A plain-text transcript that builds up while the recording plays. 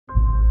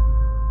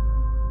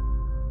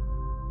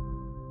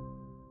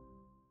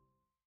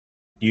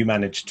you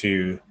managed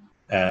to,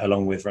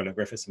 along with Roland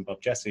Griffiths and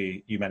Bob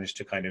Jesse, you managed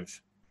to kind of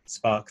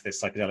spark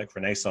this psychedelic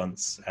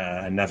renaissance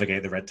and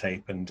navigate the red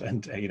tape and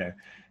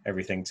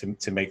everything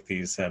to make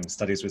these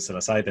studies with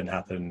psilocybin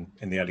happen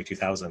in the early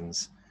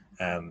 2000s.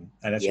 And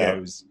actually,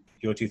 it was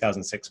your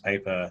 2006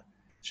 paper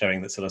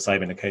showing that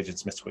psilocybin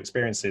occasions mystical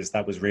experiences.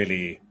 That was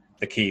really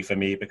the key for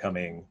me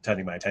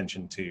turning my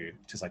attention to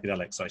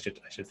psychedelics. So I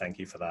should thank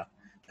you for that.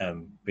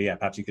 But yeah,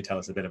 perhaps you could tell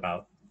us a bit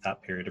about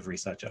that period of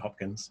research at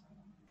Hopkins.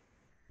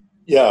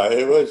 Yeah,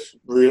 it was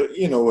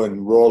really,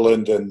 when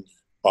Roland and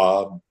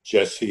Bob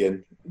Jesse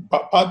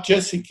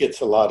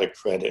gets a lot of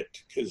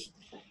credit because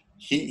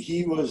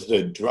he was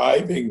the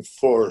driving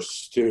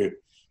force to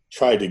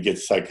try to get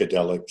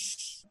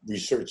psychedelics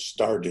research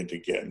started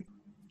again.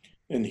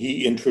 And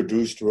he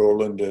introduced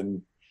Roland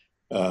and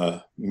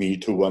me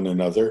to one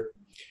another.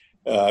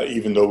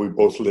 Even though we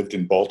both lived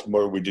in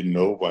Baltimore, we didn't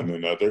know one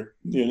another,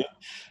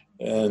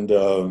 And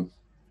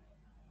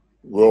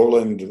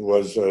Roland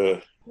was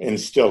and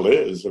still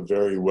is a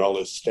very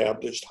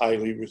well-established,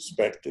 highly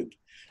respected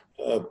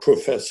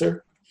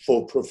professor,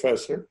 full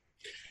professor,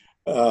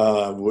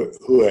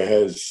 who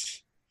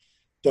has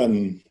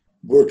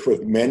worked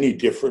with many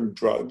different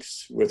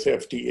drugs with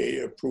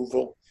FDA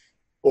approval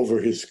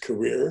over his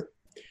career.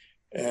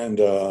 And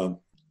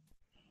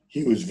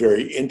he was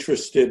very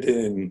interested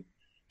in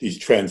these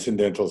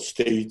transcendental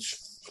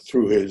states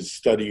through his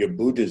study of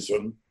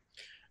Buddhism,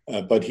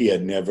 but he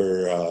had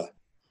never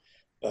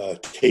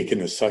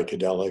taken a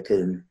psychedelic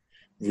or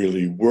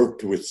really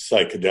worked with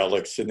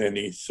psychedelics in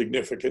any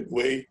significant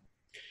way.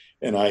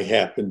 And I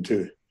happened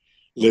to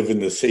live in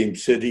the same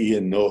city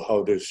and know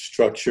how to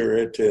structure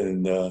it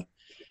and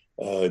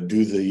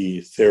do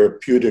the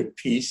therapeutic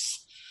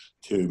piece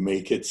to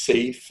make it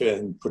safe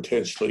and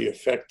potentially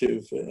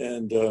effective.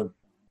 And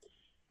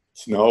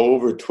it's now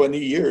over 20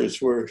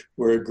 years. We're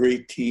a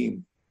great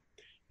team.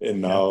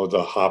 And now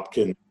the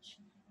Hopkins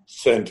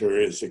Center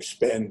is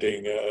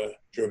expanding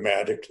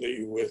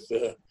dramatically with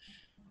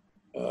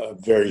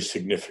very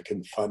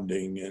significant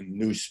funding and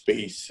new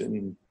space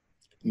and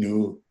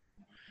new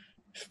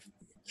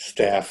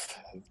staff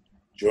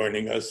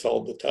joining us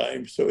all the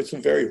time. So it's a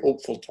very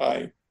hopeful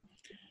time.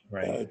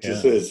 Right.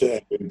 Just as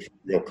at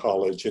Imperial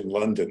College in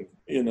London,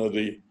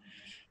 we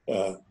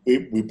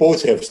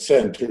both have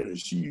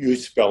centers. You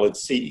spell it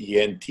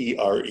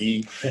CENTRE.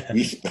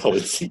 We spell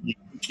it CENTER.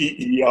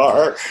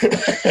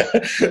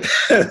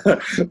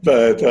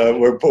 But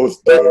we're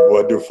both doing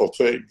wonderful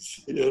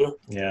things.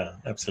 Yeah,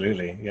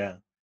 absolutely. Yeah.